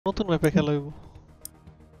নতুন ম্যাপে খেলা হইব।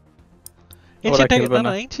 এনশিয়েন্টে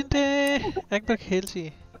না এনশিয়েন্টে একবার খেলছি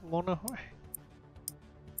মনে হয়।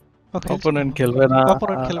 অপোনেন্ট খেলবে না।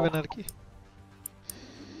 অপোনেন্ট খেলবে না আর কি।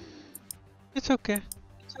 It's okay.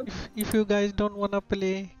 If you guys don't wanna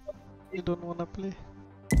play, you don't wanna play.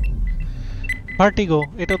 Vertigo,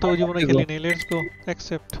 এটা তো জীবনে খেলি নাই। Let's go.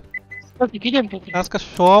 Accept. আজকে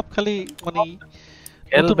সব খালি মানে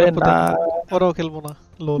খেলবে না। ওরাও খেলবো না।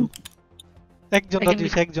 লল। একজন রাজি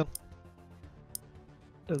একজন।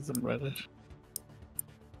 Doesn't matter.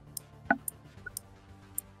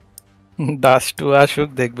 ডাস্ট টু আসুক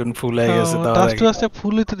দেখবেন ফুল হয়ে গেছে তাও ডাস্ট টু আসলে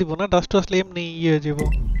ফুল হইতে দিব না। ডাস্ট টু আসলে এমনি ইয়ে হয়ে যাব।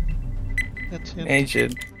 এই যে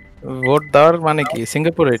ভোট দেওয়ার মানে কি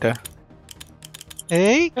সিঙ্গাপুর এটা?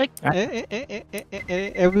 এই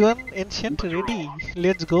everyone ancient ready,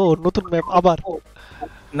 let's go. নতুন ম্যাপ আবার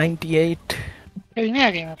 98 এই নিয়ে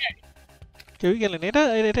আগে কেউই গেলেন। এটা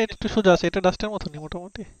এটা একটু সোজা আছে। এটা ডাস্টের মতনই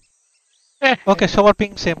মোটামুটি। ওকে সবার পিং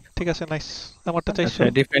সেম, ঠিক আছে নাইস। আমারটা চাইছো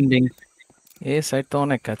ডিফেন্ডিং এই সাইড তো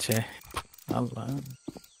অনেক কাছে। আল্লাহ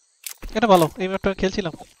এটা ভালো। এই ম্যাপটা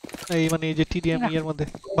খেলছিলাম এই মানে এই যে টিডিএম এর মধ্যে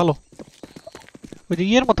ভালো। ওই যে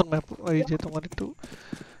ইয়ের মতন ম্যাপ, ওই যে তোমার একটু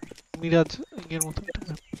মিরাজ এর মতন একটা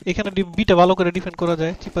ম্যাপ। এখানে বিটা ভালো করে ডিফেন্ড করা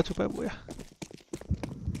যায় চিপা চুপা বয়া।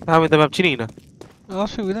 আমি তো ম্যাপ চিনি না।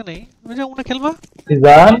 অসুবিধা নেই, ওই যে উনি খেলবা।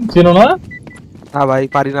 জান চিনো না? না ভাই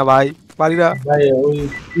পারি না, ভাই পারি না ভাই ওই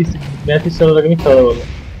ম্যাচ ইনস্টল করে মিথ্যা কথা বলে।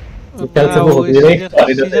 খেলছে বহুত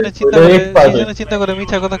সিজনে চিন্তা করে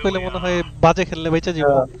মিথ্যা কথা কইলে মনে হয় বাজে খেললে বেঁচে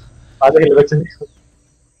যাবো। বাজে খেলে বেঁচে যাবো।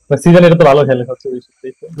 সিজনে এটা তো ভালো খেলে সবচেয়ে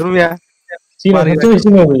বেশি। দুনিয়া চিনো সবচেয়ে বেশি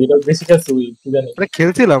নেই, এটা বেশি খেলছে ওই সিজনে। এটা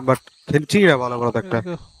খেলছিলাম বাট খেলছি না ভালো করে একটা।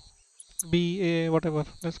 B A whatever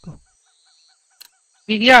let's go.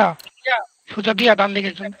 বিডিয়া সুজা দিয়া ডান দিকে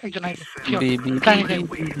একজন আইবে। বি বি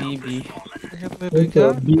বি বি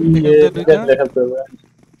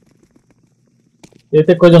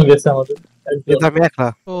এতে কয়জন গেছে আমাদের? এটা আমি একলা।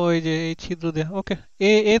 ওই যে এই ছিদ্র দেয়া। ওকে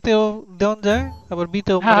এ তেও দেওয়া যায়, আবার বি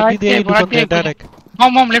তেও মানে বি দিয়ে ঢুকন যায় ডাইরেক্ট।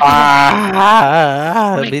 মম মম লেফট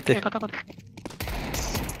বিতে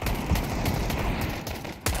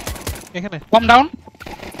এখানে বম ডাউন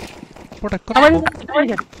প্রোটেক্ট কর।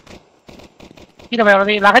 কিরা ভাই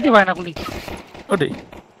ওরে লাগাইতে পারে না গুলি। ওরে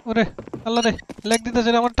ওরে আল্লাহ রে লেগ দিতেছে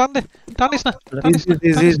রে আমার। টান দে, টানিস না টানিস না।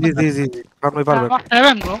 জি আপনি পারবেন। আমার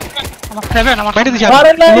 7 ব্রো, আমার 7 আমার মেরে দিছি।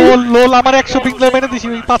 লোল লোল আমার 100 পিং লে মেরে দিছি।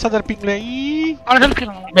 ওই 5000 পিং লে। আর হেল্প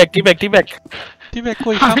কিলো ব্যাক টি ব্যাক টিবে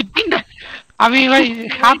কই আমি ভাই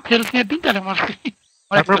 7 হেল্প নিয়ে দিনটারে মারছি।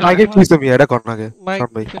 আপনার মাইকে কি তুমি এটা কর না আগে মাইক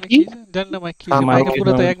ভাই। জান না মাইক কি মাইক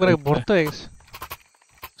পুরো তো একবারে ভর্তি হয়ে গেছে।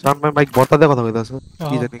 সামনে মাইক বর্তা দিয়ে কথা কইতাছে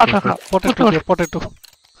কি জানি। Potato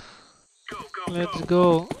let's go.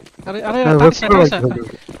 আরে আরে টানিস না।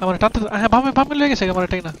 আমার টানতে হ্যাঁ বামে লয়ে গেছে আমার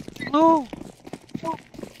এটাই না। নো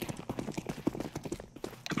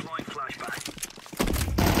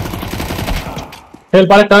হেল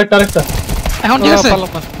আরেকটা এখন ঠিক আছে।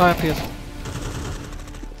 পারলাম না। হ্যাঁ ঠিক আছে।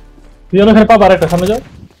 তুই ওখানে পা আরেকটা সামনে যাও।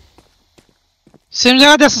 সেম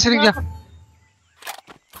জায়গাতে আছে সেদিক যা।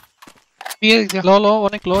 বিয়ে যা। লো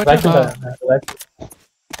অনেক লো এটা।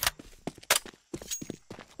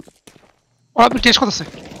 ওরা টেস্ট করতেছে।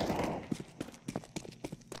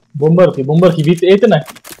 বোম্বার কি বিতে এতে না?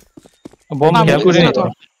 বম খেয়াল করি না তো।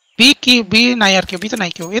 বি নাই আর কেউ, বিতে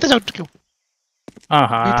নাই কেউ। এতে যাও একটু কেউ।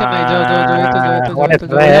 আহা বিতে নাই, যাও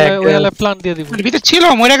ওই এলা প্ল্যান দিয়ে দিব। বিতে ছিল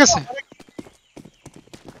মরে গেছে।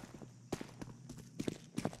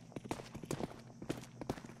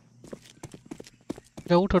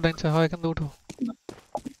 উঠো ডাইনসা, হয় এখান থেকে উঠো।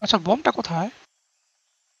 আচ্ছা বমটা কোথায়?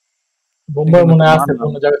 বোম্বার মনে আছে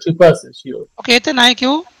কোন জায়গা চুপা আছে শিওর। ওকে এতে নাই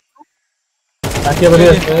কেউ। নাকি বাড়ি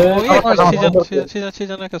আছে।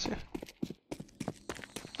 সিজনের কাছে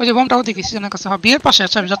ওই যে বমটা ওদিকে সিজনের কাছে। হ্যাঁ বিয়ের পাশে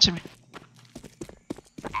আছে, আমি যাচ্ছি আমি।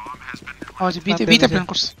 ওই যে বিতে প্ল্যান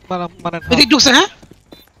করছে। মানে এদিক ঢুকছে। হ্যাঁ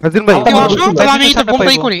নাজিম ভাই তাহলে আমি এটা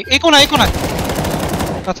বমটাই করি। এই কোনা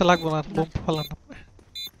আচ্ছা লাগবে না বম ফালান না।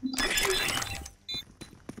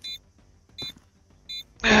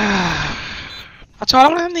 আচ্ছা ওরা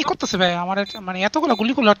মানে এমনি করতেছে ভাই। আমার মানে এতগুলো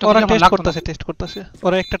গুলি করলে একটা ওরা গুলি আমার লাগবে না। টেস্ট করতেছে।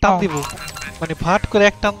 ওরা একটা টান দিব মানে ভাট করে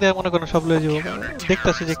এক টান দেয়া মনে করেন সব লয়ে যাবো।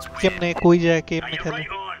 দেখতাছে যে কেমনে কই যায় কেমনে খেলে।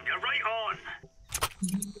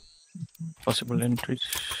 পসিবল এন্ট্রি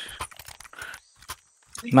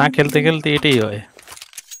না খেলতে এটাই হয়।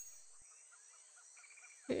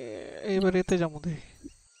 এবার এতে যাবো দে।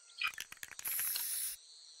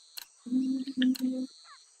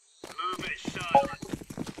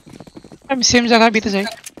 আমি সেম জায়গায় বিতে যাই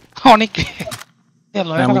অনেক।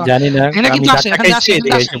 আমি জানি না এখানে আমি কিন্তু আসে, এখানে আসে,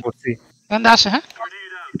 এসে পড়ছি। এখানে আসে। হ্যাঁ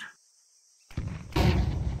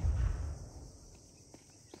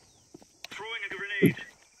Dead.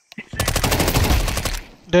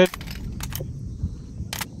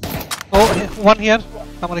 Oh, one here.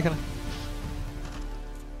 আমার এখানে।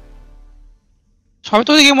 সবাই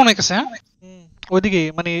তো ওদিকে মনে হইতেছে হ্যাঁ ওইদিকে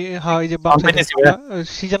মানে হ্যাঁ এই যে বাম সাইডে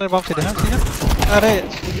সিজনের বাম সাইডে হ্যাঁ সিজন আরে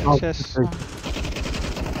শেষ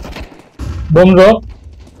বোম ড্রপ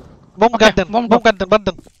বোম কাট দেন বোম কাট দেন বাদ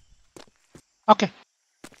দেন ওকে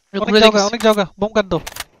অনেক জায়গা বোম কাট দাও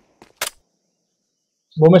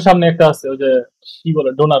বোমের সামনে একটা আছে ওই যে কি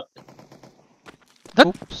বলে ডোনাট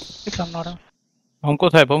দেখলাম না ওরা বোম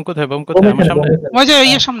কোথায় আমার সামনে ওই যে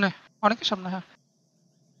ইয়ের সামনে অনেকের সামনে হ্যাঁ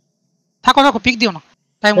থাকো পিক দিও না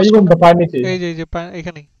টাইম এই বোমটা পায় নিচে এই যে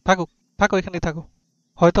এখানেই থাকো এখানেই থাকো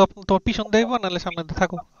হয়তো তোমার পিছন দেইবো নালে সামনে দিয়ে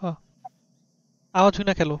থাকো হ্যাঁ আওয়াজ হই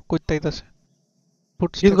না খেলো কইতে আইতাছে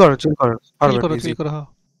চিল করো চিল করো হ্যাঁ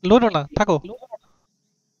লড়ো না থাকো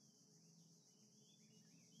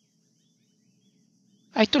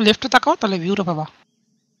একটু লেফটে তাকাও তাহলে ভিউটা পাবা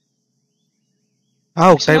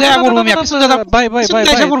আও বাই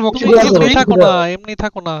এমনি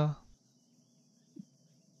থাকো না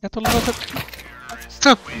এত লোক আছে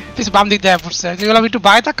পিছ বাম দিক দিয়ে পড়ছে যেগুলো আমি একটু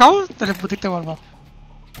বাইরে তাকাও তাহলে দেখতে পারবা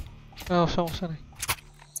সমস্যা নেই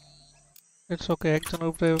ইটস ওকে একজনের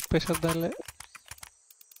উপরে প্রেসার দিলে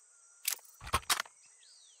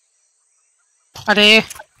আরে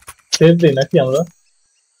সেভ দেই নাকি আমরা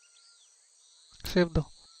সেভ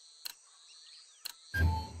দাও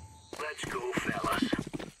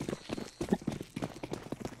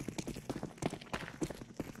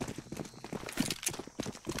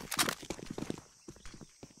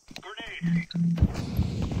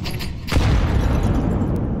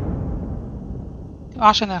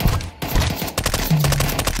আসে না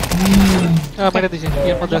মেরে দিছে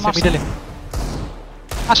এর মধ্যে আছে মিডলে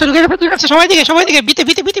আসলে ঢুকে গেছে সবাই দিকে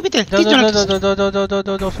বিতে তিনজন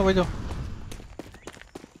যাও সবাই যাও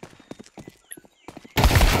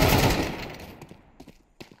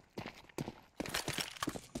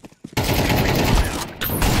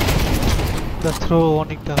The throw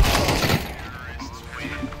অনেকটা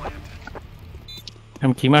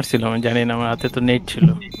আমি কি মারছিলাম আমি জানি না আমার হাতে তো নেট ছিল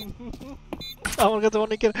আমার কাছে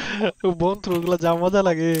অনেকের বোন থ্রোগুলো যা মজা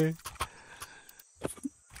লাগে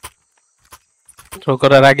থ্রো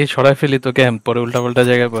করার আগে সরাই ফেলি তো ক্যাম্প পরে উল্টা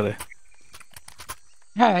জায়গায় পড়ে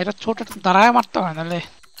হ্যাঁ এটা ছোট দাঁড়ায় মারতে হয় নালে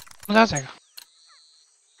মজা জায়গা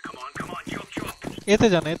এতে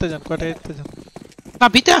যান কয়টা এতে যান না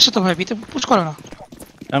বিতে আসে তো ভাই বিতে পুশ করো না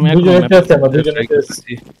আমি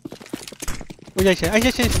ওই যাইছে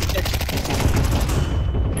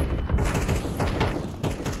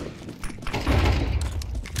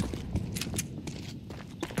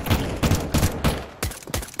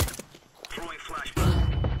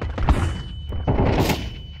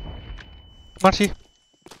মারছি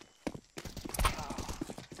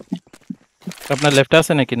আপনার লেফটে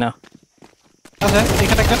আছে নাকি না আচ্ছা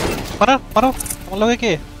এখানে একটা মারো আমার লগে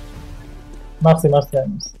কে মারছি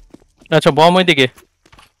আচ্ছা বম ওইদিকে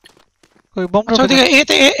কই বম আচ্ছা ওদিকে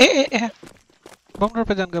এতে বম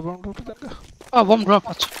ড্রপে যান গা ও বম ড্রপ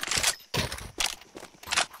আছে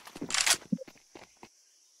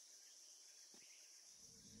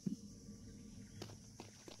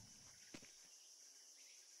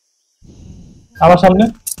আমার সামনে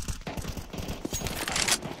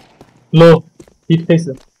লো হিট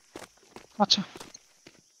খাইছে আচ্ছা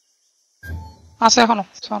আছে এখনো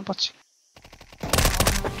সাউন্ড পাচ্ছি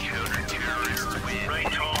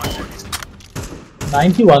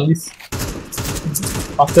 91 দিস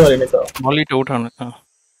আসতে পারি না তো মলিটা উঠানো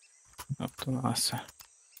তো আচ্ছা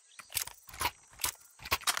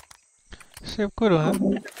সেভ করো হ্যাঁ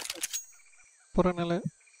পরে নালে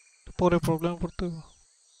পরে প্রবলেম পড়তে হবে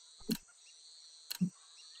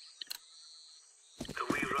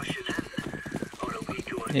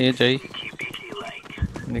এ যাই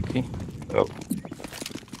দেখি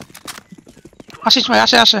আশিস ভাই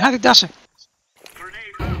আসে হ্যাঁ দিতে আসে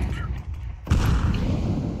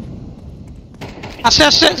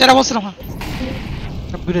যেটা বলছিলাম হ্যাঁ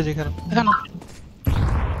বিরে যেখানে এখানে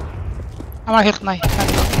আমার হেলথ নাই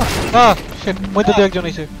শিট মধ্যে দিয়ে একজন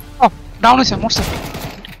এসে ও ডাউন হইছে মরছে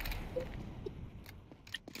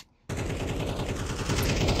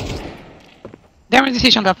ড্যামেজ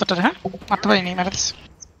ডিসিশন রাপ্টরটা হ্যাঁ মারতে পারিনি ম্যাটারস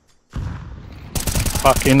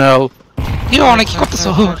ফাকিং হেল ইও অনেক কি করতেছো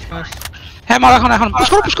হ্যাঁ মারো এখন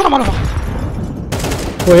পুশ করো মারো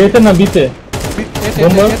ও এতে না বিতে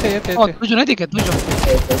এতে ও দুজনে দিকে দুইজন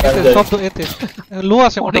সব এতে লো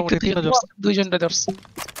আছে মোটামুটি তিনজন দুইজনটা ধরছে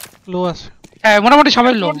লো আছে হ্যাঁ মোটামুটি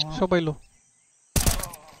সবাই লো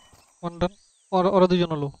ওয়ান ডান ওরা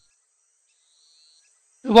দুজন লো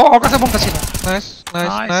ওর কাছে বোমটা ছিল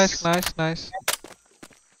নাইস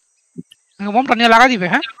বোমটা নিয়ে লাগা দিবে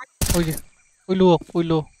হ্যাঁ ওই যে ওই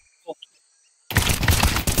লো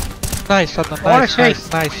নাইস সাদনা ওরে সেই।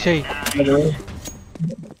 নাইস সেই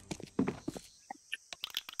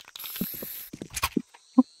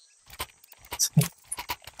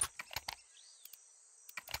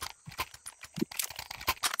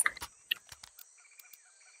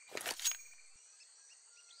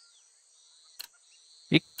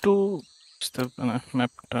একটু বুঝতে পারবে না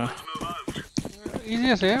ম্যাপটা। ইজি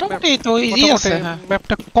আছে মোটামুটি তো ইজি আছে হ্যাঁ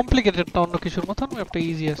ম্যাপটা কমপ্লিকেটেড না অন্য কিছুর মতন ম্যাপটা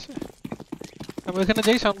ইজি আছে আমি ওখানে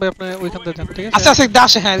যাই সাউন্ড ভাই আপনি ওইখান থেকে যান ঠিক আছে আচ্ছা আচ্ছা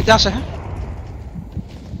দাসে হ্যাঁ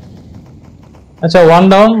আচ্ছা ওয়ান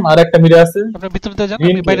ডাউন আর একটা মিরে আছে আপনি ভিতর দিয়ে যান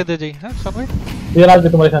Green আমি বাইরে দিয়ে যাই হ্যাঁ সাউন্ড ভাই এর আসবে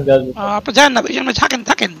তোমার এখান থেকে আসবে আপনি জানেন না এই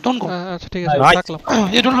থাকেন ডোন্ট গো আচ্ছা ঠিক আছে Nice. থাকলাম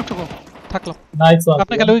you don't have to go nice one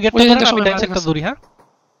আপনি খালি ওই গেটটা ওই ধরেন গেটটা আমি সবাই ড্যান্সেরটা মারা ধরি হ্যাঁ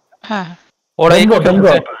হ্যাঁ ওরা এই টেমগো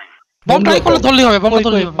বোম ট্রাই করলে ধরলেই হবে বোম ওই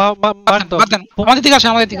ধরলেই হবে মার দাও বাদ দেন আমাদের দিকে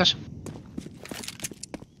আসে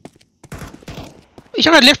এই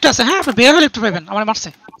সময় লেফট আছে হ্যাঁ আপনি বের হয়ে লেফট পাবেন আমার মারছে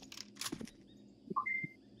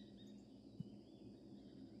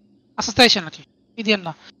আস্তে আসে নাকি ইদিয়ান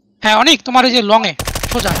না হ্যাঁ অনেক তোমার এই যে লং এ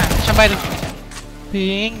সোজা হ্যাঁ সামনে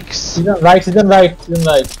পিঙ্কস সিজন রাইট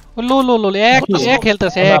লো এক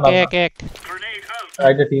খেলতেছে এক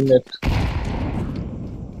রাইট এ টিমমেট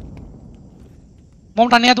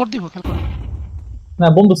বোমটা নিয়ে দৌড় দিব খেল করো না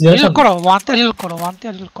বন্ধু সিজন রিলোড করো ওয়ানতে রিলোড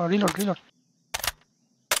করো রিলোড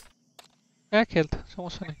এক খেলতে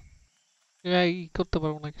সমস্যা নেই এই করতে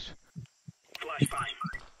পারবো না কিছু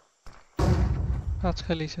কাজ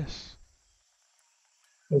খালি শেষ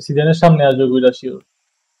সিজনের সামনে আসবে গুইরা শিওর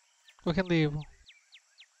ওখান দিয়ে যাবো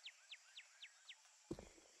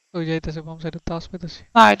ওই যাইতেছে বাম সাইডে তাস পেতেছি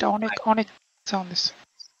না এটা অনেক সাউন্ড দিচ্ছে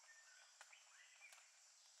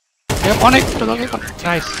অনেক তো লগে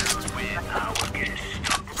নাইস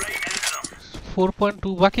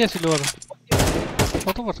 4.2 বাকি আছিল আর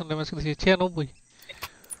কত পার্সেন্ট ড্যামেজ করেছি 96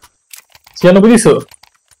 96 দিছো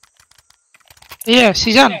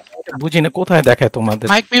সিজন বুঝি না কোথায় দেখায় তোমাদের।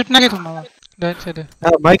 মাইক মিউট নাকি তোমার ডাইন সাইডে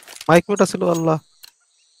হ্যাঁ মাইক মিউট ছিল আল্লাহ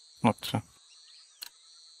আচ্ছা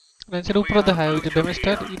ডাইন সাইডে উপরে দেখায় ওই যে ড্যামেজটা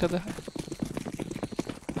এটা দেখায়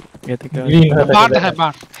এদিকে গ্রিন বার দেখায়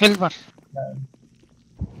বার হেলথ বার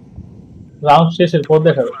রাউন্ড শেষের পর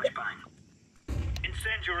দেখাবে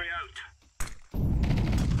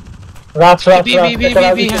রাশ বি,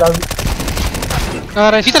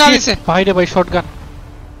 আরে ভিতরে আসছে বাইরে ভাই শটগান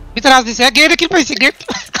ভিতরে আসছে গেটে কিল পাইছি গেট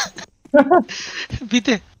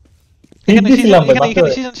ভিতে এখানে দিছিলাম ভাই,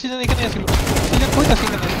 সিজন এখানে আছিল সিজন কইতা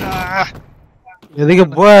সিজন এদিকে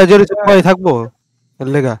বয় জোরে চুপাই থাকবো এর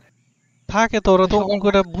লেগা থাকে তো ওরা তো অমন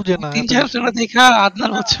করে বুঝে না তিন চার জন দেখা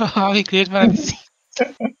আদনার হচ্ছে আমি গ্রেড মারা দিছি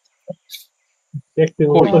দেখতে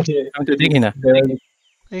বলতো যে আমি তো দেখি না।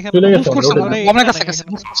 এখানে চলে গেছে, move করছে, ওটা- ওরা আমার এখানে কাছে গেছে।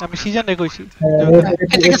 গেছে। আমি সিজনে কইছি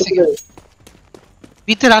এতে গেছে।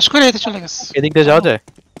 ভিতে রাশ করে এতে চলে গেছে এদিক দিয়ে যাওয়া যায়?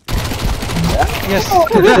 ইয়েস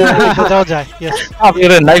যাও যায় ইয়েস আমি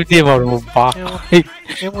ওরা নাইফ দিয়ে মারবো। বাহ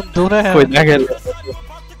এমন দৌড়ে কই দেখেন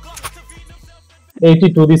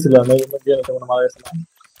 82 দিছিলাম এই মধ্যে কেমন মারা গেছিলাম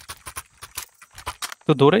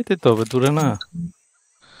তো দৌড়াইতে তো হবে, দূরে না।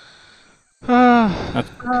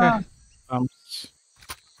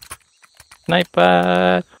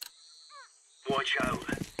 স্নাইপার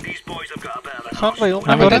শোন ভাই ওমন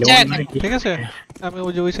আমি ধরে যায় না। ঠিক আছে আমি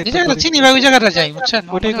ওই যে ওই এই সাইডে জায়গাটা চিনি ভাই ওই জায়গাটা যাই বুঝছেন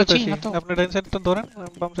ওইটাই ওটা চিনি করতেছি না তো আপনি ডাইন সাইডটা ধরেন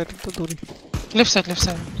আমি বাম সাইডটা তো ধরি লেফট সাইড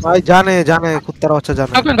ভাই জানে কুত্তার বাচ্চা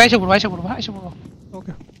জানে আপনি ভাই এসে পড়বো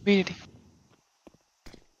ওকে বিডি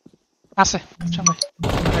আছে চল ভাই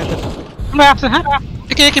আমরা আছে হ্যাঁ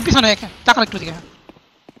একে পিছনে একে টাকা একটু দিকে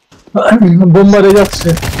বোম মারে যাচ্ছে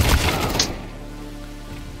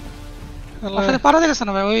আল্লাহ আসলে পারা যাচ্ছে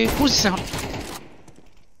না ভাই ওই পুজিছে এখন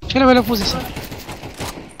ছেলে বেলে পুজিছে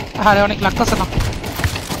আরে অনেক লাগতেছে না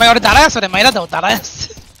ভাই ওরে দাঁড়ায় আছে রে মাইরা দাও দাঁড়ায় আছে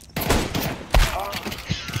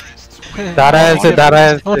দাঁড়ায় আছে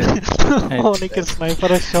অনেকের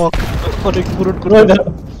স্নাইপারের শক অনেক পুরুট করে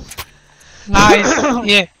নাইস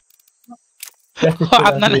ইয়ে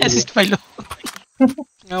আপনার অ্যাসিস্ট পাইলো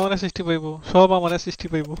আমার অ্যাসিস্টই পাইবো সব আমার অ্যাসিস্টই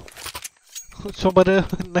পাইবো সবার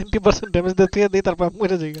 90% ড্যামেজ দিতে দেই তারপর আমি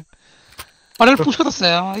মরে যাই অরেল পুশ করতেছে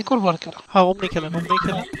এই করবো আর কি হ্যাঁ অমনি খেলেন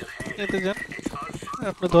এতে যান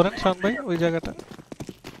আপনি ধরেন শান ভাই ওই জায়গাটা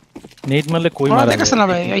নেট মারলে কই ওরা মারা দেখেছে না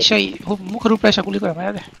ভাই এই সেই মুখের উপরে এসে গুলি করে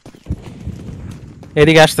মারা দে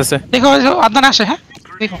এদিকে আসতেছে। দেখো আদনান আসে হ্যাঁ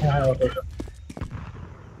দেখো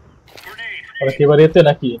ওরা কি বাড়ি এতে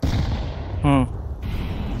নাকি হুম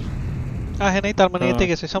আহে নাই তার মানে এতে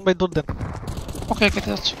গেছে শান ভাই দৌড় দেন ওকে কেটে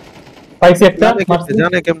যাচ্ছে পাইছি একটা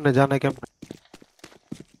জানে কেমনে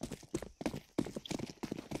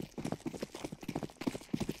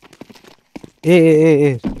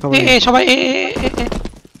সবাই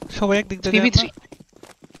সবাই একদিক থেকে টিভি 3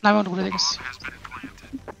 নামে অন করে দেখেছি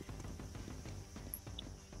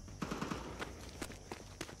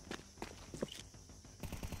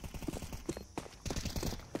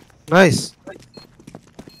নাইস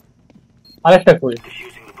আরেকটা কই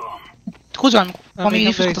খুঁজো আমি আমি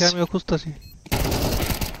ইউজ এখানে করতেছি আমিও খুঁজতাছি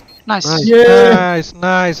নাইস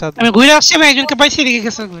নাইস আমি ঘুরে আসছি আমি একজনকে পাইছি রেখে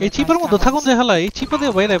গেছে এই চিপার মধ্যে থাকুন যে হালা এই চিপা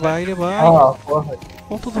দিয়ে বাইরে ভাই হ্যাঁ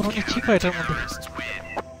কত ধরনের চিপা এটার মধ্যে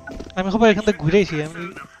আমি সবাই এখান থেকে ঘুরেছি আমি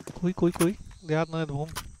কই দেয়াত না ধুম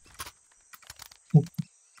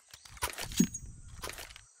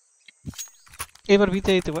এবার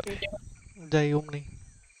ভিতরে যেতে পারে যাই নেই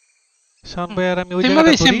শান ভাই আর আমি ওই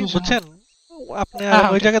জায়গাটা ধরি বুঝছেন আপনি আর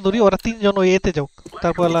ওই জায়গা ধরি ওরা তিনজন ওই এতে যাও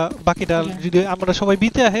তারপর বাকিটা যদি আমরা সবাই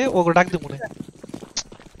বিতে আহে ও ডাক দেব মনে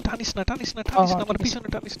টানিস না আমার পিছনে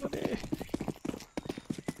টানিস না রে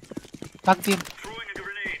ডাক দিন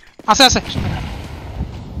আছে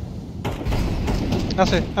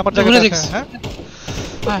আমার জায়গাটা আছে হ্যাঁ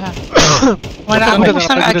মানে আমি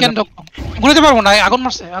আইকন ডক ঘুরতে পারবো না আগুন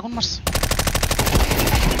মারছে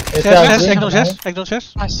একজন শেষ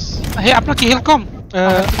নাইস হে আপনার কি হেলথ কম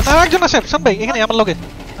একজন আছে শান ভাই এখানে আমার লগে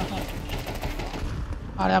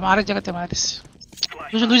আরে আমি আরেক জায়গাতে মারা দিছি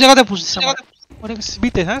দুই জায়গাতে পুষছি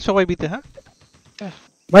বিতে হ্যাঁ সবাই বিতে হ্যাঁ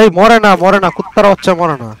ভাই মরে না কুত্তার বাচ্চা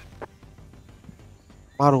মরে না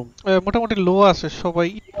মারুম মোটামুটি লো আছে সবাই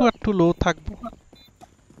একটু লো থাকবো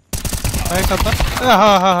ভাই কাদা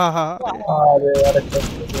আরে আরেকটা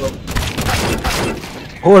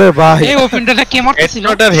ওরে ভাই এই ওপেনটা কে মারতেছিল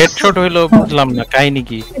হেডশট হেডশট হইলো বুঝলাম না কাহিনী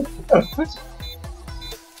কি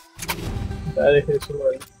ডাইরেক্ট শুরু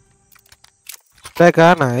হয় টাকা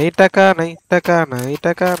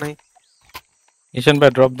নাই ঈশান ভাই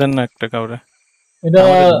ড্রপ দেন না একটা কাউরে এটা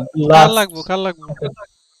কাল লাগবো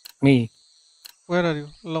me where are you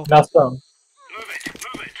low last round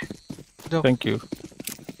thank you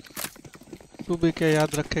तू भी क्या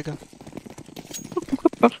याद रखेगा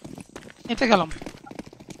এতে গেলাম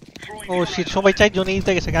ও শিট সবাই চারজন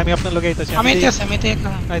এইতে গেছে আমি আপনার লগে আইতাছি আমি এতে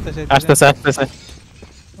আইতাছি আসতেছে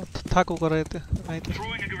থাকো করে এতে আইতাছি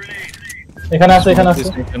এখানে আছে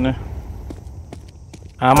এখানে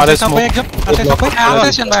আমারে সবাই স্মোক একজন আছে সবাই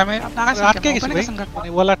আসেন ভাই আমি আপনার কাছে আটকে গেছি ভাই মানে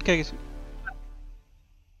ওয়াল আটকে গেছে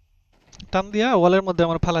টান দিয়া ওয়ালের মধ্যে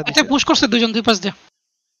আমার ফালা এতে দিছে পুশ করছে দুই পাশ দিয়ে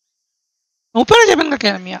উপরে যাবেন না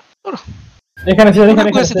কেন মিয়া এখানে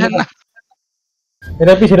না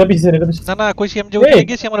এটা পিছে না কইছি আমি যে ওইদিকে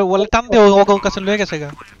গেছি আমার ওয়ালে টান দিয়ে ওগো কাছে লয়ে গেছে গা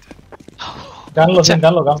গানলো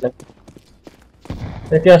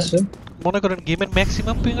একে আসছে মনে করেন গেমের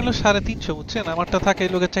ম্যাক্সিমাম পিং হলো 350 বুঝছেন আমারটা থাকে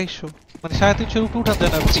লোকে 400 মানে 350 এর উপরে উঠান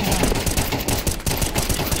যায় না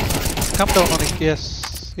কাম ডাউন অনেক yes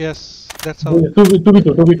that's all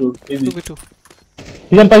 2v2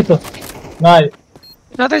 season পাইছো নাই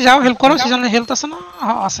যাতে যাও হেল্প করো সিজনে হেলথ আছে না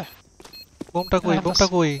হ্যাঁ আছে বোমটা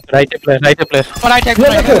কই রাইটে প্লেয়ার রাইট এক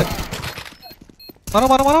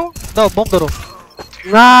মারো দাও বোম ধরো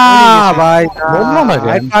না ভাই বললাম না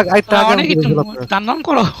কেন? অনেক একটু টান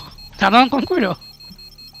করো কোন কইরো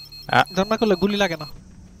জন্মা করলে গুলি লাগে না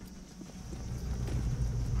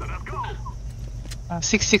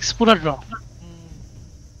 6-6 পুরো ড্র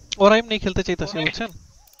ওরা এমনি খেলতে চাইতাছে বুঝছেন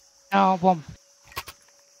বম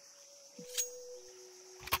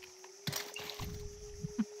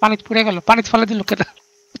পানিতে পড়ে গেল পানিতে ফেলে দিল কেটা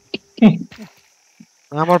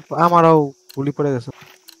আমারও গুলি পড়ে গেছে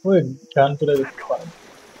ওই গান চলে গেছে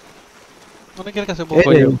অনেকের কাছে বোম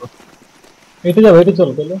এটা যাবে এটা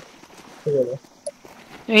চলো তাহলে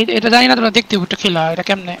এটা জানি না তোমরা দেখতে হবে খেলা এটা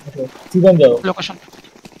কেমনে সিজন যাও লোকেশন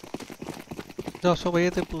যাও সবাই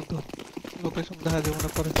এতে পুল দাও লোকেশন দেখা যাবে না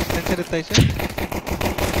পরে ছেড়ে তাইছে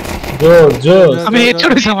জোর আমি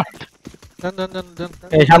হেডশট হইছে আমার জান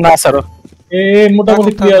এই সামনে আসারো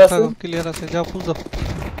মোটামুটি ক্লিয়ার আছে যাও ফুল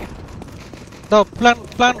দাও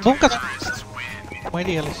প্ল্যান বোম কাজ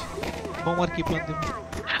মাইরি গেলিস বোম আর কি প্ল্যান দিব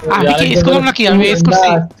আমি কি এস করলাম নাকি আমি এস করছি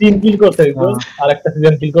 3 কিল করতে একজন আর একটা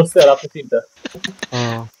সিজন কিল করছে আর আপনি 3টা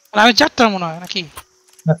আমি 4টা মনে হয় নাকি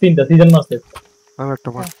না 3টা সিজন মাস্টার আমি একটা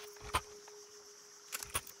মার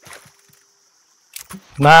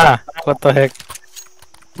না কত হেক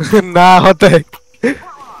না হতে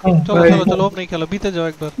চলো আপনি খেলো বিতে যাও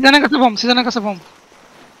একবার সিজনের কাছে বম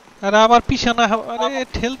আরে আবার পিছানা আরে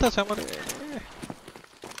ঠেলতাছে আমার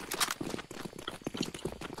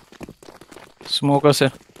স্মোক আছে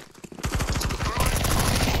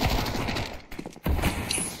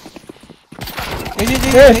এই যে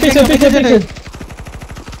পিছে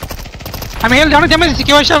আমি হেল জানো ড্যামেজ দিছি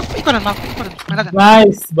কেউ এসে ই করেন না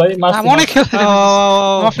নাইস ভাই মাস অনেক খেলছে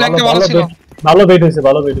আমার ফ্ল্যাগটা ভালো ছিল ভালো বেট হইছে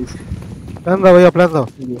প্ল্যান দাও ভাইয়া, প্ল্যান দাও।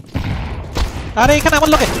 আরে এখানে আমার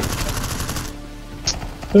লোকে,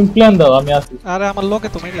 তুমি প্ল্যান দাও, আমি আসি। আরে আমার লোকে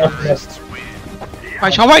তো মেরে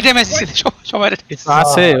ভাই সবাই ড্যামেজ দিছে, সবাই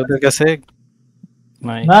আছে ওদের কাছে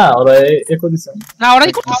নাই। না ওরা একো দিছে না। না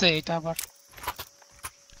ওরাই করতেছে এটা আবার।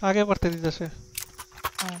 আগে বাড়তে দিতেছে।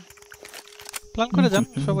 প্ল্যান করে যান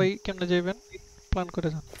সবাই, কেমনে যাবেন প্ল্যান করে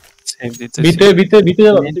যান। সেভ দিতে বিতে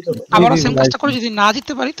যাবো, বিতে চলো। আবারও সেম কাজটা করে যদি না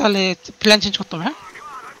জিততে পারি তাহলে প্ল্যান চেঞ্জ করতে হবে। হ্যাঁ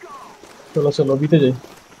চলো চলো বিতে যাই।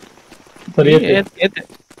 সরি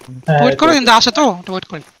ওয়েট করো, কিন্তু আসে তো ওয়েট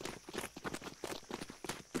করি।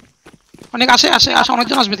 অনেক আসে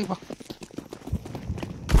অনেকজন আসবে দেখবা।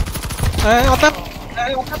 অতএব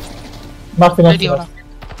মারতে রেডি ওরা।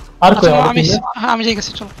 আর কই আচ্ছা, আমি আমি যাই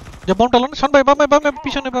গেছি, চলো। যে বম টালন, শোন ভাই বামে বামে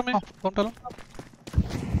পিছনে বামে বম টালন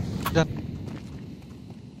যান।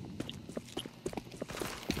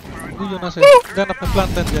 দুজন আছে, যান আপনি প্ল্যান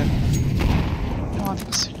দেন যান।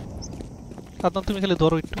 আদনান তুমি খালি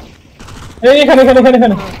ধরো একটু, এই এখানে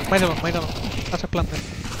মাইরা নাও। আচ্ছা প্ল্যান দেন।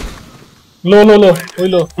 লো ওই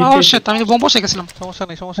লো ও শিট, আমি বোম বসে গেছিলাম। সমস্যা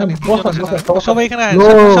নেই বসো, দুজন আছে বসো, না। সবাই এখানে আয়, লো,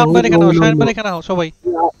 শান ভাই এখানে আও, লো, শান লো। ভাই এখানে আও সবাই।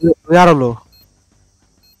 আর হলো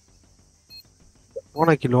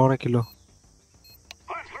অনেক কিলো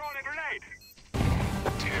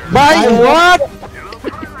ভাই। হোয়াট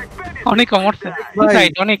অনেক কমরছে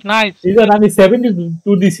সাইড, অনেক নাইস। ইদান আমি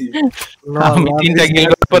 72 দিছি। আমি 3টা কিল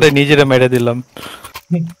করার পরে নিজেরা মেরে দিলাম।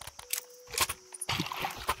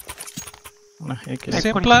 না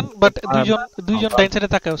সেম প্ল্যান বাট দুইজন ডাইন সাইডে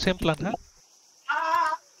তাকাও, সেম প্ল্যান। হ্যাঁ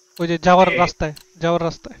ওই যে যাওয়ার রাস্তায়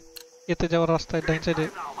এতে যাওয়ার রাস্তায় ডাইন সাইডে।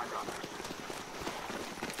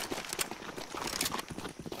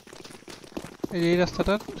 এই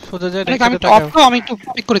রাস্তাটা সোজা যায় ডাইন আমি সাইডে তাকাও। অফ, আমি একটু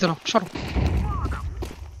পিক করে দিলাম, সরো।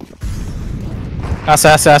 আছে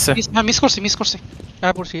মিস করছি।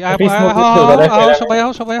 আয় পড়ছি, Peace mode করতে হবে, দেখো,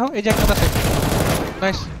 সবাই আহ, এই যে একটা আছে।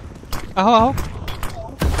 নাইস, আহো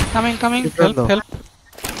কামিং। Help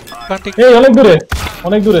planting. এই অনেক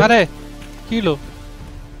দূরে আরে কি হলো?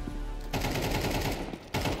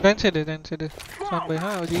 ডাইন সাইডে শান ভাই।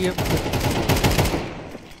 হ্যাঁ ওই যে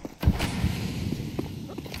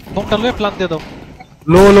বমটা লয়ে প্ল্যান দিয়ে দাও।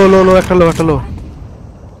 লো একটা লো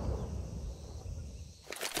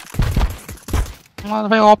আমার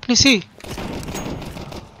ভাই অফ নিছি।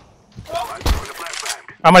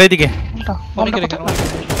 আমার এদিকে অনেকের এখানে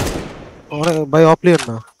ভাই অপ্লিয়ার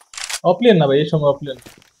না। অফলাইন না ভাই, এই সময় অফলাইন।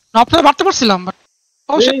 আপনারা মারতে পারছিলাম বাট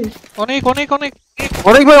ও শিট, অনেক অনেক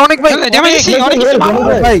ভাই ড্যামেজ দিছি, অনেক কিছু মারো।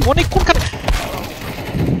 ভাই অনেক কোনখানে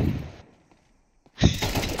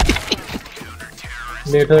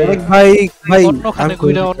লেট হয়ে অনেক ভাই অন্যখানে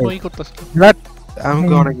ঘুরে অন্যই করতেছে। আমি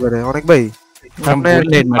অনেক ভাই আমি আপনি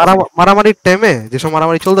bullet মারছি। মারামারির টাইমে যেসব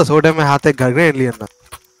মারামারি চলতেছে ওই টাইমে হাতে গ্রেনেড লিয়েন না।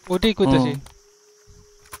 ওইটাই কইতাছি।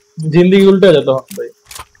 জিন্দেগি উল্টে যেত ভাই।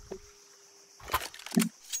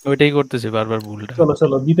 ওইটাই করতেছি বারবার ভুলটা।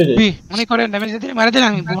 চলো বিতে যাই। বি মনে করে ড্যামেজ দিয়ে মারা দিলে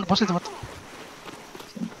আমি বসে যেতে পারতাম।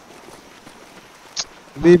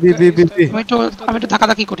 বি আমি একটু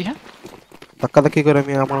ধাক্কাধাক্কি করি। হ্যাঁ ধাক্কা কি করে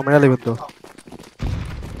আমি আমার মেরা লেবেন তো।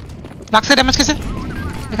 লাগছে, ড্যামেজ খেয়েছে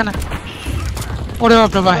এখানে। ওরে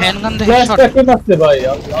বাপ রে বাপ, হ্যান্ডগান দিয়ে ফ্ল্যাশ শট। ট্যাকে মারছে ভাই,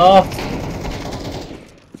 আল্লাহ।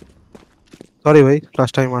 সরি ভাই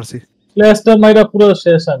লাস্ট টাইম মারছি। ফ্ল্যাশটা মাইরা পুরো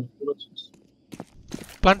শেষ আমি, পুরো শেষ।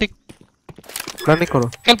 প্লান্টিং প্ল্যানিং করো।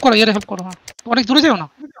 হেল্প করো, হেল্প করো। হ্যাঁ অনেক দূরে যাও না।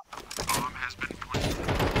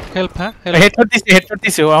 হেল্প। হ্যাঁ হেডশট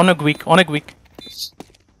দিছে ও অনেক উইক।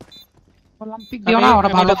 বললাম পিক দিও না, ওরা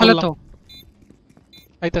ভালো খেলে তো।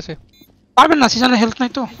 আইতাছে। পারবেন না, সিজনের হেলথ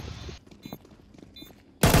নাই তো।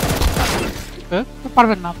 হ্যাঁ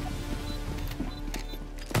পারবেন না।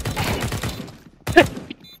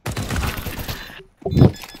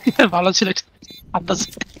 ভালো ছিল আন্দাজ।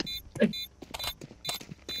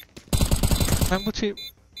 আমি বুঝছি।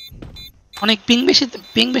 অনেক পিং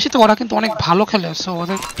বেশি তো ওরা কিন্তু অনেক ভালো খেলে। সো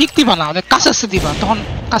ওদের পিক দিবা না, ওদের কাছে আসতে দিবা, তখন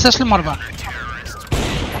কাছে আসলে মারবা।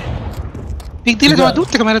 পিক দিলে তোমার দূর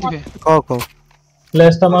থেকে মেরে দিবে। কও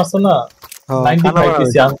ফ্ল্যাশটা মারছো না, হ্যাঁ, 95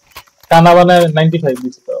 দিছি। কানা বানায় 95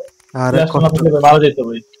 দিছি তো। আরে ফ্ল্যাশটা না থাকলে মারা যেত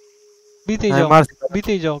ভাই।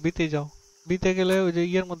 বিতেই যাও। বিতে গেলে ওই যে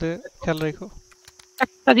ইয়ের মধ্যে খেয়াল রাখো।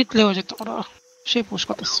 একটা জিতলে হয়ে যেত, ওরা সেই পুশ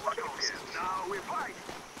করতেছে।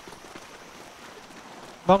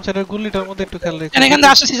 বাম সাইডের গুলিটার মধ্যে একটু খেয়াল রাখো। এখানে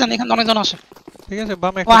আসে সিজন, এখানে অনেকজন আসে। ঠিক আছে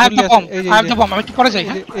বামে ও একটা হ্যাভ গুলি দ্য আছে। বম, এই যে হ্যাভ দ্য বম। আমি একটু পরে যাই।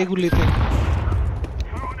 হ্যাঁ এই গুলিতে।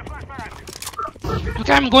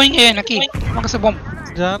 ওকে, আই এম গোইং এ নাকি আমার কাছে বম।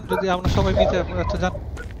 যান যদি আমরা সবাই বিতে। আচ্ছা যান।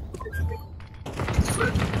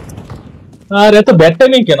 আর এত ব্যাড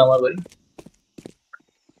টাইমিং কেন আমার ভাই?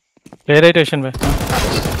 রেডিয়েশন ভাই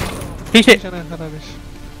পিছে পিছনে খারাপ বেশ।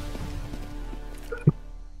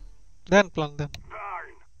 দেন প্ল্যান দেন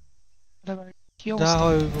কি যা অবস্থা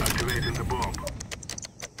হয়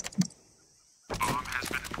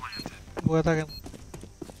বয়ে থাকেন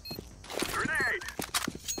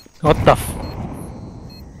What the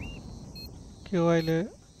কেউ আইলে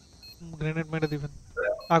গ্রেনেড মেরে দিবেন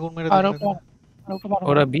আগুন মেরে আর দিবেন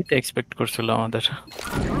ওরা বিতে এক্সপেক্ট করছিল আমাদের।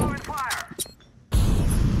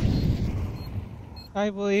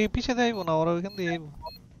 আইবো এই পিছে দিয়ে আইবো না ওরা ওইখান দিয়ে আইবো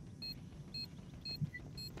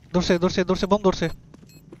ধরছে ধরছে ধরছে বম ধরছে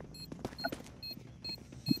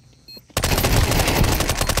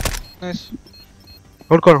নাইস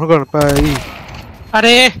হোল্ড কর ই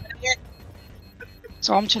আরে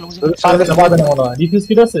সম ছিল পারবে না মনে হয় ডিফিউজ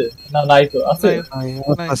কিট আছে না নাই তো আছে নাই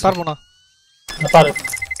পারবো না না পারে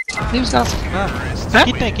নিউজ আছে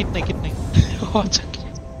না কিট নাই আচ্ছা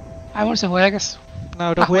আই ওয়ান্ট সে হয়ে গেছে না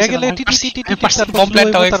ওটা হয়ে গেলে টি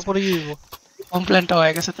তারপরে ইউব কমপ্লেন্টটা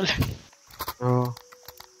হয়ে গেছে তাহলে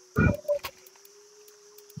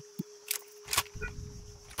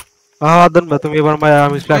দেন ভাই তুমি এবার মায়া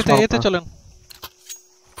আমি ফ্ল্যাশ মারব এতে চলেন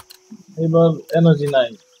এবার এনার্জি নাই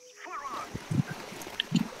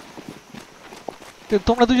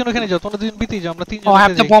তোমরা দুজন ওখানে যাও তোমরা দুজন বিতেই যাও আমরা তিনজন ও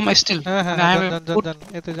হ্যাভ দ্য বম স্টিল হ্যাঁ যান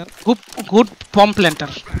এতে যান গুড বম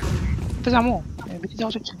প্ল্যান্টার তো যামু বিতে যাও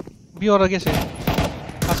সব বি ওরা গেছে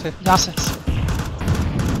আছে যাচ্ছে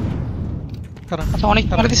কারণ আচ্ছা অনেক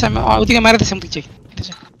মেরে দিছে আমি ওদিকে মেরে দিছি আমি চাই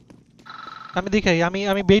আমি দেখাই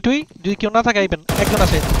আমি বেট হই যদি কেউ না থাকে আইবেন একজন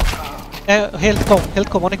আছে হেলথ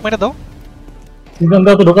কম অনেক মেরে দাও সিজন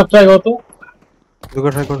দাও তো ঢোকার ট্রাই করো তো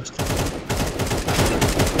ট্রাই করো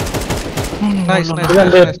নাইস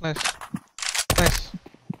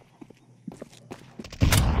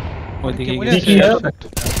ওইদিকে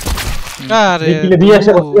আরে কিলে দিয়ে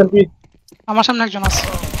আসে আমার সামনে একজন আছে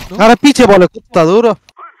আরে পিছে বলে কুত্তা দূর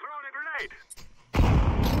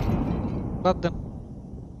বাদ দেন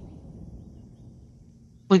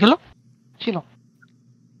ওই গেল ছিল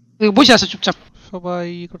বসে আছে চুপচাপ সবাই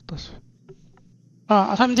করতেছে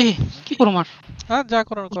আচ্ছা আমি দেখি কি করব আর যা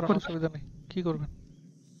করার অসুবিধা নেই কি করবেন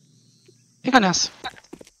এখানে আছে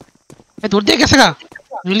এই দূর দিয়ে গেছে গা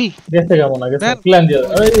রিলি গেছে কেমন না গেছে প্ল্যান দিয়ে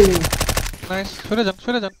নাইস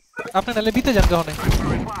সরে যান আপনি নালে বিতে যান গহনে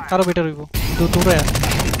আরো বেটার হইব দূরে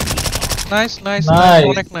নাইস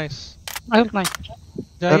অনেক নাইস আই হোপ নাই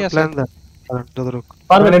যাই আছে প্ল্যান দেন যতটুক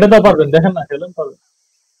পারবেন এটা দাও পারবেন দেখেন না খেলেন পারবেন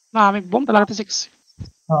না আমি বমটা লাগাতে শিখছি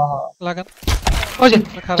হ্যাঁ লাগান ওই যে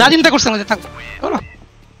যা চিন্তা করছেন ওই যে থাকবো বলো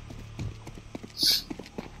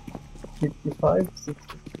 55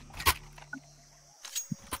 60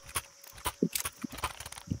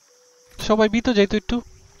 সবাই বিতে যাইতো একটু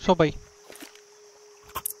সবাই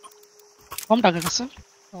বমটা গেছে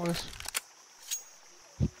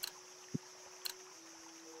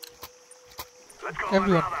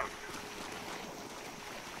everyone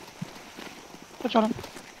তো চলো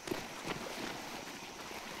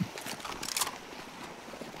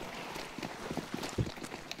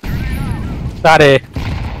আরে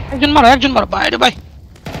একজন মারো বাইরে ভাই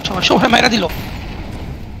সবাই মাইরা দিল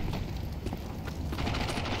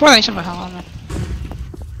পড়া নিছেন ভাই হ্যাঁ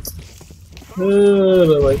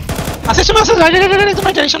ভাই আছে রাইট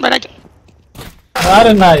তোমার ডাইরেকশন ভাই রাইট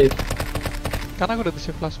আরে নাই কানা করে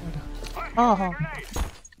দিছে ফ্লাশ মেরা হ্যাঁ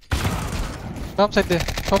বাম সাইড দে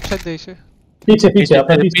সব সাইড দে এসে পিছে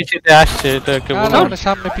আপনার পিছেতে আসছে এটা একটা বড়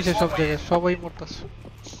সামনে পিছে সব জায়গায় সবাই মরতাছে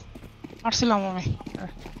আসছিলাম আমি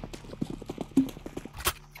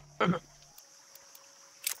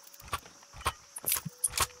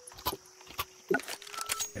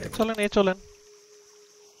চলেন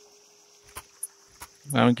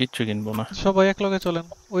আমি কিচ্ছু কিনবো না সবাই এক লগে চলেন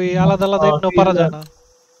ওই আলাদা এমনি পারা যায় না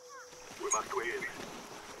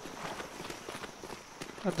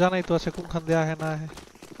আর জানাই তো আছে কোনখান দিয়ে আহে না আহে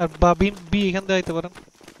আর বা বি এখান দিয়ে আইতে পারেন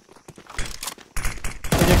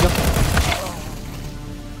এই যে একজন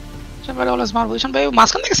সবাই অলওয়েজ মারবো ঈশান ভাই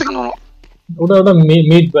মাঝখান থেকে সেকেন্ড ওটা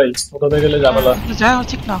মিড ভাই ওটাতে গেলে ঝামেলা যা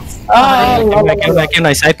ঠিক না কেন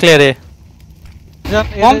সাইড ক্লিয়ারে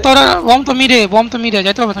বম তো মিরে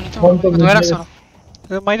যাইতে হবে তো ধরে রাখছো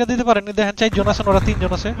মাইরা দিতে পারেন দেখেন 4 জন আছেন ওরা 3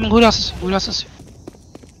 জন আছে ঘুরে আসছে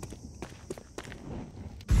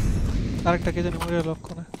আরেকটা কে জানি মরে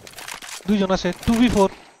লক্ষ্য না 2 জন আছে 2v4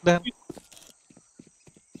 দেখেন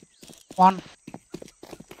 1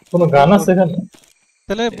 কোন গান আছে এখানে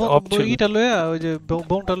তাহলে বইটা লয়া ওই যে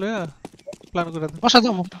বোমটা লয়া প্ল্যান করে দেন বসা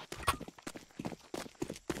দাও মুখটা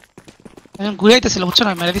আমি ঘুরে আইতেছিল বুঝছো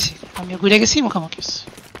না মেরে দিছি আমি ঘুরে গেছি মুখামুখি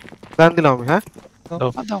প্ল্যান দিলাম আমি হ্যাঁ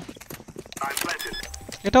দাও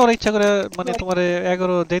এটা ওরা ইচ্ছা করে মানে তোমারে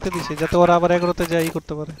 11 যাইতে দিছে যাতে ওরা আবার 11 তে যাই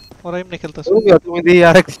করতে পারে ওরা এমনি খেলতেছে তুমি দি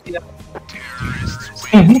আরেক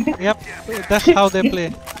yep that's how they play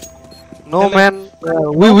No man,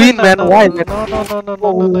 we win man. Why man?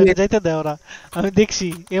 No, এটা যাইতে দেয় ওরা। আমি দেখছি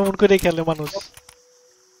এমন করে খেলে মানুষ।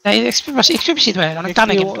 এই এক্সপি বেশি ভাই অনেক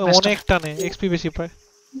টানে কিন্তু অনেক টানে এক্সপি বেশি পায়।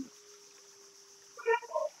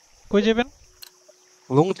 কই যাবেন?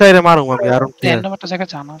 লুং চাইরে মারুম আমি আর কি। র্যান্ডম একটা জায়গা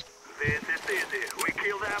জানা।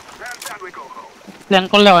 প্ল্যান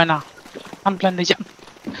করলে হয় না। আনপ্ল্যান দিয়ে যান।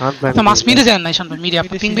 তো মাস মিরে যান না শান্ত মিরে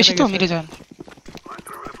পিং বেশি তো মিরে যান।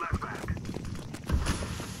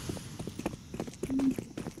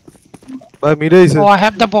 ভাই মিরাইছে। ও আই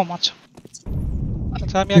হ্যাভ দ্য বম আচ্ছা।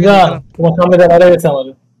 আচ্ছা আমি আগে না দাঁড়ান। তোমার সামনে দাঁড়ায় গেছে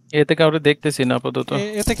আমাদের। এতে কাউরে দেখতেছি না আপাতত।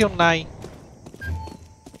 এতে কেউ নাই।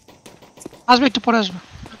 আসবে একটু পরে আসবে।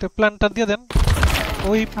 তো প্ল্যানটা দিয়ে দেন।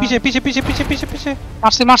 ওই পিছে।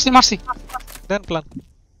 মারছি। দেন প্ল্যান।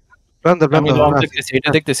 আমি লং দেখতেছি, এটা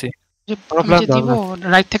দেখতেছি। আমি যে দিব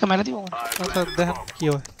রাইট থেকে মেরে দিব। আচ্ছা দেখেন কি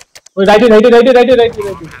হয়। ওই রাইটে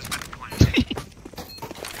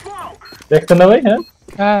দেখছেন না ভাই?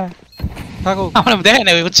 হ্যাঁ থাকো। আমরা দেখে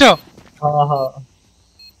নেব বুঝছো? হ্যাঁ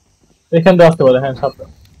এখান দিয়ে আসতে পারে। হ্যাঁ সামনে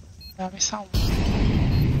আমি সাউন্ড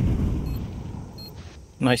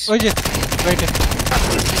নাইস। ওই যে রাইটে।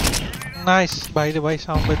 নাইস বাইরে ভাই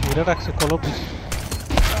সাউন্ড ভাই ধরে রাখছে কলব দিছে।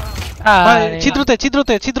 ভাই ছিদ্রতে ছিদ্র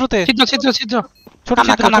ছোট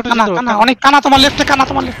কানা অনেক কানা তোমার লেফটে কানা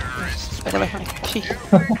তোমার লেফট এটা ভাই ঠিক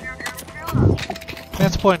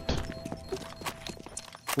match point.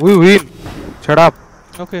 We win. Shut up.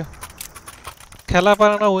 ওকে খেলা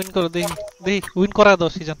পারে না উইন করো দেখি উইন করা দাও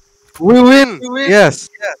season. We win. Yes.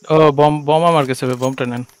 O bomb আমার কাছে, বমটা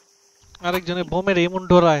নেন। আরেকজনের বোমের এমন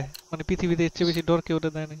ডরায় মানে পৃথিবীতে এর চেয়ে বেশি ডর কেউ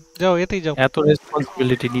দেয় না। যাও এতেই যাও। এত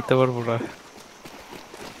রেসপন্সিবিলিটি নিতে পারবো না।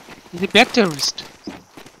 Is back terrorist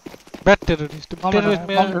bad terrorist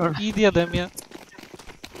মিয়া কি দিয়া দেয় মিয়া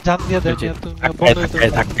জান দিয়া দেয় মিয়া তুমি বন্ধ হইতে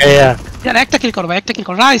জান একটা কিল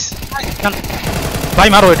করো নাইস ভাই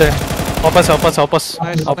মারো এটা। অপাস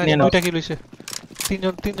আপনি না। দুইটা কিল হইছে।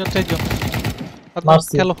 তিনজন চারজন।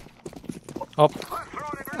 মারছি। খেলো অপ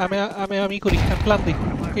আমি করি প্ল্যান দিই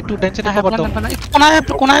একটু ড্যান্সে কভার দাও।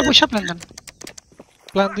 কোনায় বসে প্ল্যান দেন।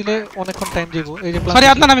 প্ল্যান দিলে অনেকক্ষণ টাইম যাবো। এই যে সরি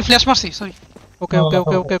আপনার আমি ফ্ল্যাশ মারছি সরি।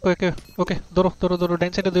 ওকে ধরো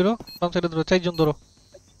ডাইন সাইডে ধরো বাম সাইডে ধরো চারজন ধরো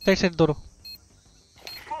চার সাইড ধরো।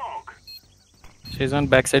 সেজন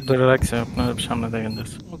ব্যাক সাইড ধরে রাখছে, আপনার সামনে দেখেন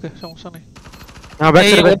জাস্ট। ওকে সমস্যা নেই। না ব্যাক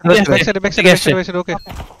ব্যাক সাইড ওকে।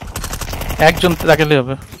 একজন তাকালে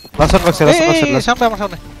হবে। লাসন সামনে আমার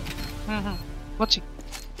সামনে। বুঝছি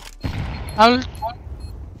I will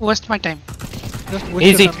West my time.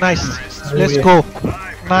 Easy. Nice. Let's go.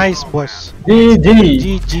 Nice boys.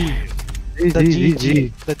 GG.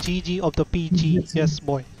 The GG of the PG. Yes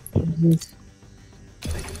boy.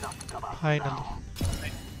 Finally.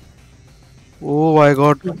 Oh my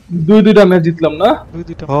god. দুইটা ম্যাচ জিতলাম না?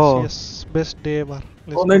 দুইটা Oh. yes best day ever.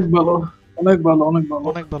 অনেক ভালো অনেক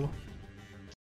ভালো